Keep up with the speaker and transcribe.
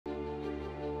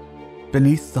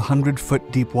Beneath the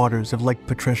 100-foot deep waters of Lake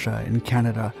Patricia in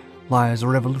Canada lies a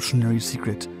revolutionary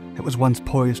secret that was once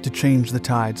poised to change the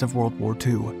tides of World War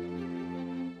II.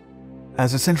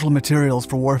 As essential materials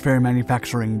for warfare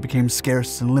manufacturing became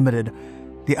scarce and limited,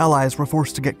 the Allies were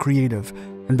forced to get creative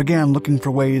and began looking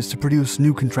for ways to produce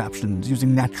new contraptions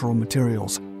using natural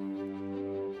materials.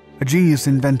 A genius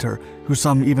inventor, who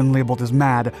some even labeled as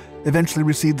mad, eventually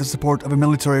received the support of a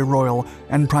military royal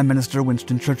and Prime Minister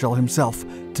Winston Churchill himself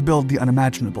to build the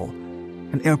unimaginable,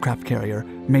 an aircraft carrier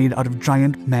made out of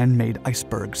giant man-made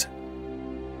icebergs.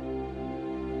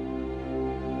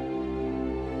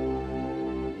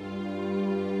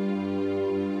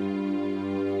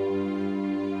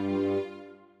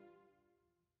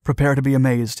 Prepare to be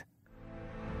amazed.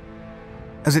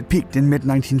 As it peaked in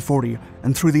mid-1940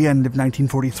 and through the end of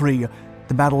 1943,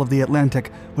 the Battle of the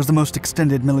Atlantic was the most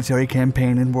extended military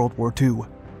campaign in World War II.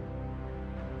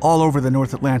 All over the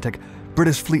North Atlantic,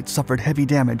 British fleets suffered heavy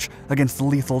damage against the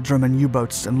lethal German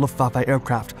U-boats and Luftwaffe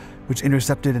aircraft, which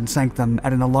intercepted and sank them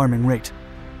at an alarming rate.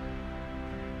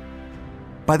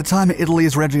 By the time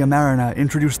Italy's Regia Marina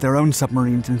introduced their own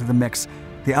submarines into the mix,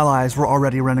 the Allies were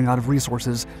already running out of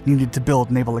resources needed to build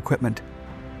naval equipment.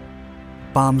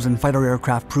 Bombs and fighter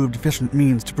aircraft proved efficient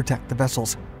means to protect the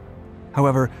vessels.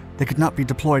 However, they could not be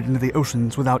deployed into the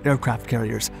oceans without aircraft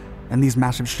carriers, and these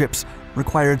massive ships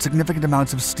required significant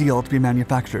amounts of steel to be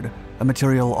manufactured, a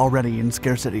material already in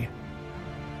scarcity.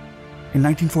 In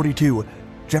 1942,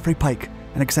 Geoffrey Pike,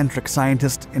 an eccentric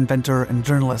scientist, inventor, and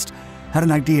journalist, had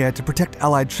an idea to protect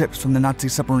Allied ships from the Nazi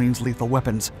submarines' lethal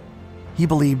weapons. He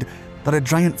believed that a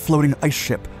giant floating ice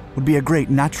ship would be a great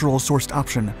natural-sourced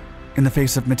option in the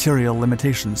face of material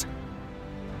limitations.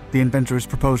 The inventor's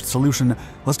proposed solution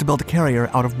was to build a carrier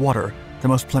out of water, the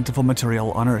most plentiful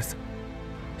material on Earth.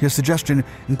 His suggestion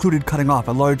included cutting off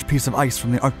a large piece of ice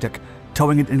from the Arctic,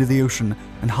 towing it into the ocean,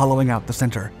 and hollowing out the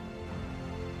center.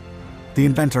 The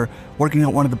inventor, working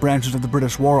at one of the branches of the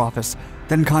British War Office,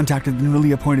 then contacted the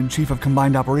newly appointed Chief of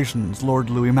Combined Operations, Lord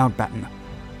Louis Mountbatten.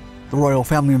 The royal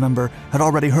family member had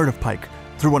already heard of Pike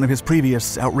through one of his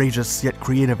previous outrageous yet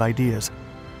creative ideas.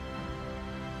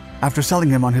 After selling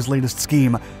him on his latest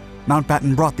scheme,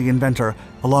 Mountbatten brought the inventor,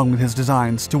 along with his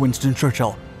designs, to Winston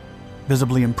Churchill.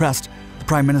 Visibly impressed, the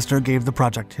Prime Minister gave the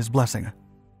project his blessing.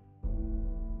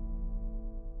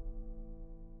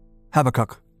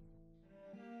 Habakkuk.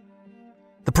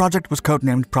 The project was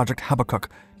codenamed Project Habakkuk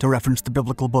to reference the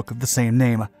biblical book of the same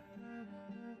name.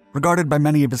 Regarded by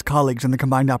many of his colleagues in the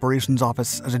Combined Operations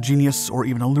Office as a genius or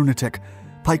even a lunatic,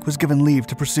 Pike was given leave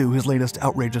to pursue his latest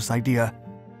outrageous idea.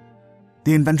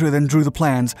 The inventor then drew the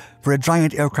plans for a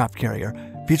giant aircraft carrier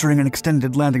featuring an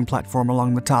extended landing platform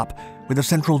along the top with a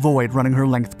central void running her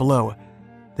length below.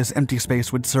 This empty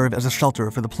space would serve as a shelter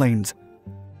for the planes.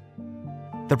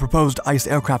 The proposed ice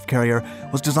aircraft carrier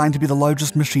was designed to be the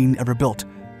largest machine ever built,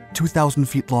 2,000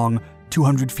 feet long,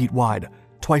 200 feet wide,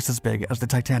 twice as big as the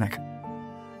Titanic.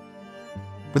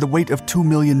 With a weight of 2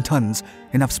 million tons,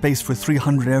 enough space for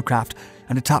 300 aircraft,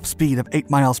 and a top speed of 8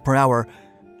 miles per hour,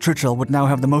 Churchill would now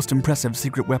have the most impressive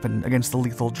secret weapon against the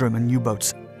lethal German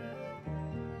U-boats.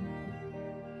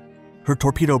 Her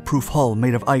torpedo-proof hull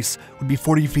made of ice would be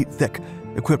 40 feet thick,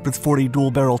 equipped with 40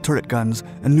 dual-barrel turret guns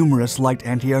and numerous light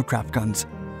anti-aircraft guns.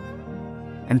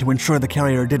 And to ensure the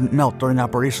carrier didn't melt during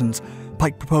operations,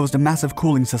 Pike proposed a massive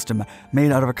cooling system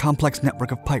made out of a complex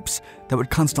network of pipes that would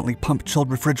constantly pump chilled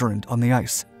refrigerant on the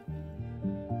ice.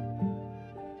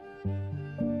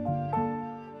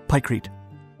 Picrete.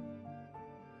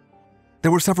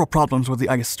 There were several problems with the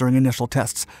ice during initial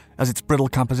tests, as its brittle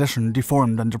composition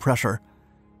deformed under pressure.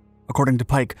 According to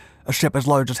Pike, a ship as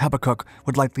large as Habakkuk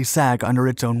would likely sag under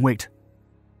its own weight.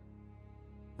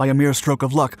 By a mere stroke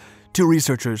of luck, 2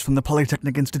 researchers from the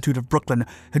Polytechnic Institute of Brooklyn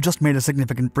had just made a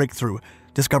significant breakthrough,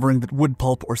 discovering that wood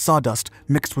pulp or sawdust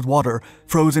mixed with water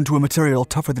froze into a material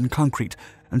tougher than concrete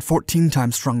and 14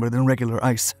 times stronger than regular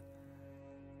ice.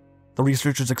 The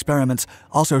researchers' experiments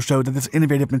also showed that this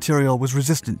innovative material was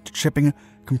resistant to chipping,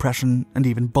 compression, and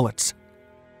even bullets.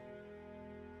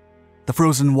 The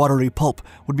frozen watery pulp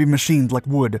would be machined like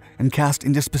wood and cast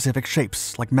into specific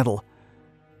shapes like metal.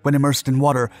 When immersed in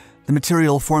water, the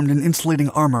material formed an insulating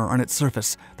armor on its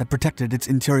surface that protected its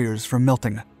interiors from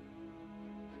melting.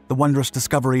 The wondrous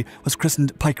discovery was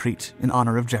christened Picrete in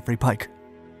honor of Geoffrey Pike.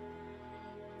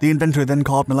 The inventor then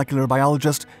called molecular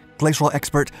biologist, glacial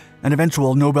expert, and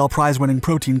eventual Nobel Prize-winning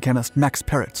protein chemist Max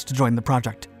Perutz to join the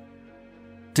project.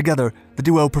 Together, the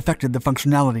duo perfected the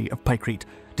functionality of Picrete,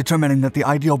 determining that the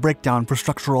ideal breakdown for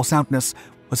structural soundness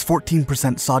was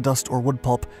 14% sawdust or wood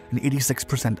pulp and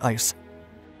 86% ice.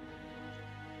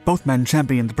 Both men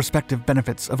championed the prospective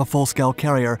benefits of a full-scale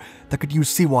carrier that could use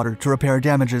seawater to repair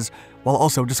damages while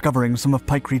also discovering some of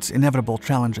Pikecrete's inevitable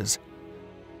challenges.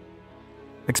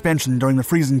 Expansion during the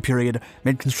freezing period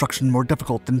made construction more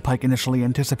difficult than Pike initially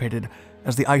anticipated,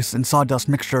 as the ice and sawdust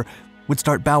mixture would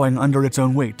start bowing under its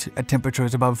own weight at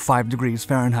temperatures above 5 degrees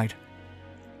Fahrenheit.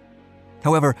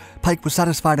 However, Pike was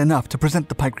satisfied enough to present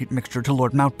the Pikecrete mixture to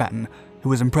Lord Mountbatten, who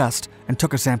was impressed and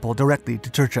took a sample directly to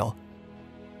Churchill.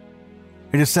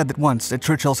 It is said that once at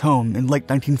Churchill's home in late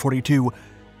 1942,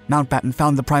 Mountbatten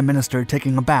found the Prime Minister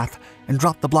taking a bath and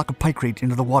dropped the block of Pikecrete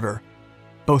into the water.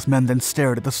 Both men then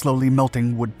stared at the slowly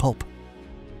melting wood pulp.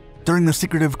 During the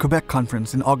secretive Quebec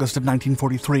Conference in August of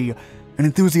 1943, an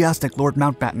enthusiastic Lord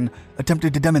Mountbatten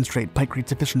attempted to demonstrate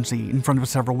Pikecrete's efficiency in front of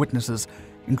several witnesses,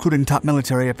 including top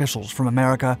military officials from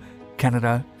America,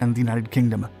 Canada, and the United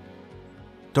Kingdom.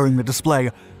 During the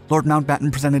display, Lord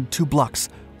Mountbatten presented 2 blocks,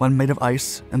 one made of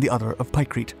ice and the other of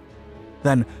Pikecrete.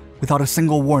 Then, without a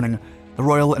single warning, the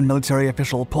royal and military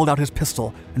official pulled out his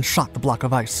pistol and shot the block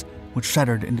of ice, which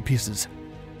shattered into pieces.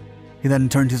 He then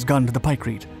turned his gun to the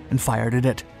Pikecrete and fired at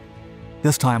it.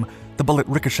 This time, the bullet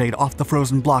ricocheted off the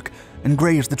frozen block and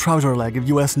grazed the trouser leg of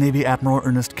U.S. Navy Admiral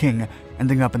Ernest King,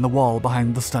 ending up in the wall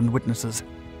behind the stunned witnesses.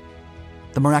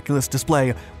 The miraculous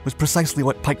display was precisely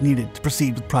what Pike needed to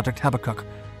proceed with Project Habakkuk,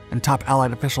 and top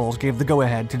Allied officials gave the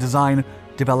go-ahead to design,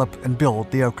 develop, and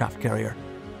build the aircraft carrier.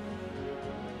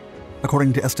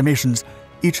 According to estimations,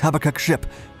 each Habakkuk ship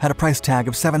had a price tag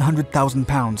of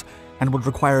 £700,000 and would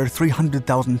require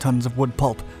 300,000 tons of wood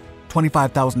pulp,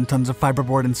 25,000 tons of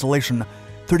fiberboard insulation,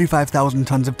 35,000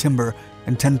 tons of timber,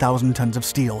 and 10,000 tons of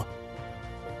steel.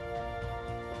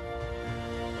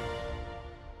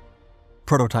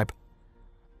 Prototype.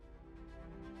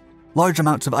 Large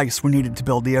amounts of ice were needed to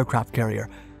build the aircraft carrier,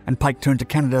 and Pike turned to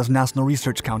Canada's National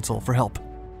Research Council for help.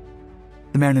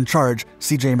 The man in charge,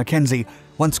 C.J. Mackenzie,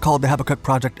 once called the Habakkuk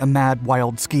project a mad,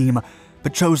 wild scheme,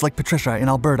 but chose Lake Patricia in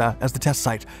Alberta as the test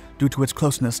site due to its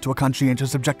closeness to a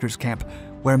conscientious objectors camp,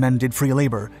 where men did free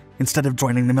labor instead of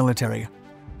joining the military.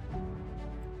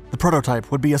 The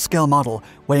prototype would be a scale model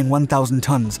weighing 1,000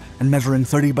 tons and measuring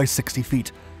 30 by 60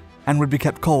 feet, and would be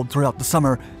kept cold throughout the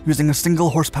summer using a single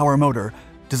horsepower motor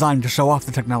designed to show off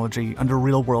the technology under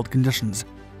real-world conditions.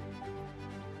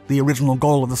 The original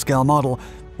goal of the scale model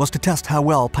was to test how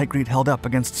well Pikecrete held up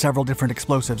against several different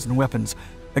explosives and weapons,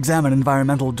 examine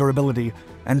environmental durability,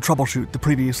 and troubleshoot the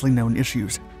previously known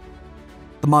issues.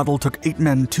 The model took 8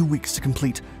 men 2 weeks to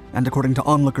complete, and according to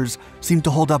onlookers, seemed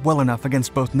to hold up well enough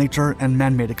against both nature and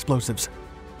man-made explosives.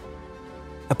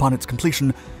 Upon its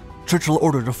completion, Churchill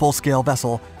ordered a full-scale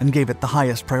vessel and gave it the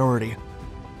highest priority.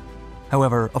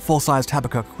 However, a full-sized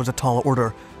Habakkuk was a tall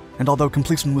order, and although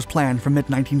completion was planned for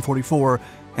mid-1944,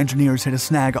 engineers hit a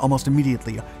snag almost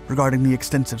immediately regarding the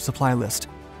extensive supply list.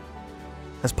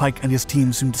 As Pike and his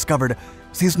team soon discovered,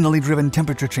 seasonally driven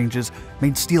temperature changes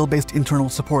made steel-based internal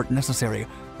support necessary,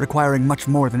 requiring much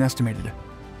more than estimated.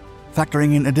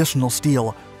 Factoring in additional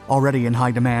steel, already in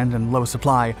high demand and low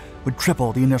supply, would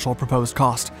triple the initial proposed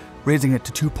cost, raising it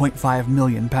to £2.5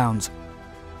 million.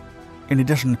 In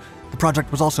addition, the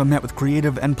project was also met with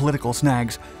creative and political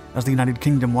snags, as the United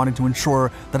Kingdom wanted to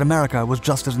ensure that America was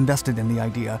just as invested in the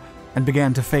idea, and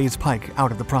began to phase Pike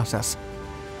out of the process.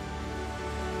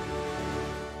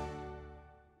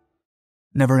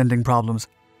 Never-ending problems.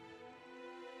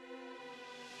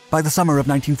 By the summer of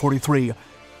 1943,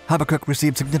 Habakkuk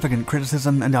received significant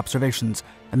criticism and observations,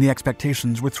 and the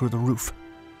expectations were through the roof.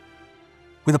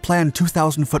 With a planned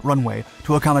 2,000-foot runway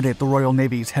to accommodate the Royal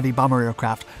Navy's heavy bomber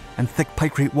aircraft and thick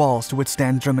Pikecrete walls to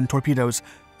withstand German torpedoes,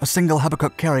 a single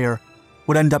Habakkuk carrier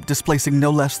would end up displacing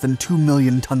no less than 2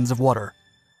 million tons of water.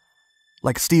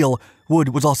 Like steel, wood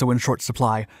was also in short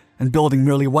supply, and building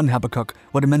merely one Habakkuk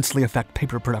would immensely affect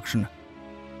paper production.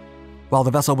 While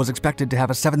the vessel was expected to have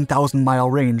a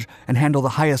 7,000-mile range and handle the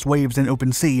highest waves in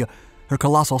open sea, her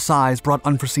colossal size brought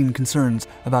unforeseen concerns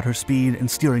about her speed and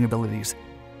steering abilities.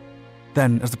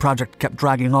 Then, as the project kept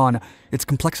dragging on, its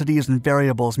complexities and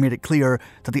variables made it clear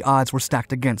that the odds were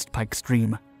stacked against Pike's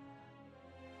dream.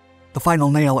 The final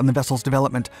nail in the vessel's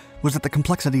development was that the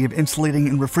complexity of insulating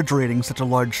and refrigerating such a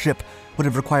large ship would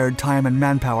have required time and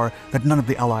manpower that none of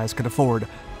the Allies could afford,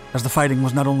 as the fighting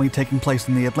was not only taking place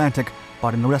in the Atlantic,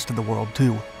 but in the rest of the world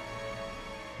too.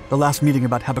 The last meeting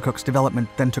about Habakkuk's development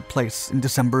then took place in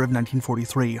December of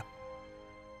 1943.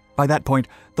 By that point,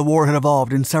 the war had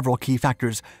evolved in several key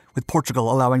factors, with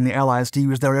Portugal allowing the Allies to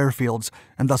use their airfields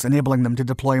and thus enabling them to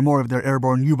deploy more of their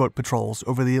airborne U-boat patrols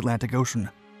over the Atlantic Ocean.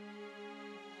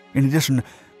 In addition,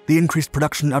 the increased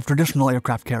production of traditional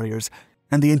aircraft carriers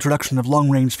and the introduction of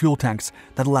long-range fuel tanks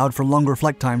that allowed for longer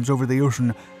flight times over the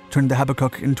ocean turned the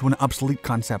Habakkuk into an obsolete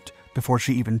concept before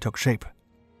she even took shape.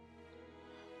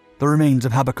 The remains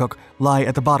of Habakkuk lie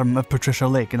at the bottom of Patricia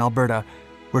Lake in Alberta,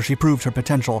 where she proved her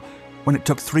potential when it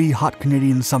took 3 hot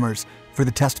Canadian summers for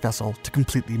the test vessel to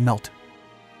completely melt.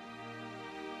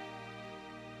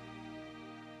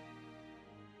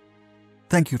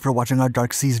 Thank you for watching our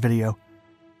Dark Seas video.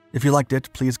 If you liked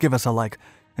it, please give us a like,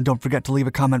 and don't forget to leave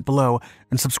a comment below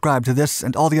and subscribe to this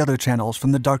and all the other channels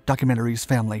from the Dark Documentaries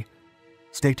family.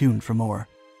 Stay tuned for more.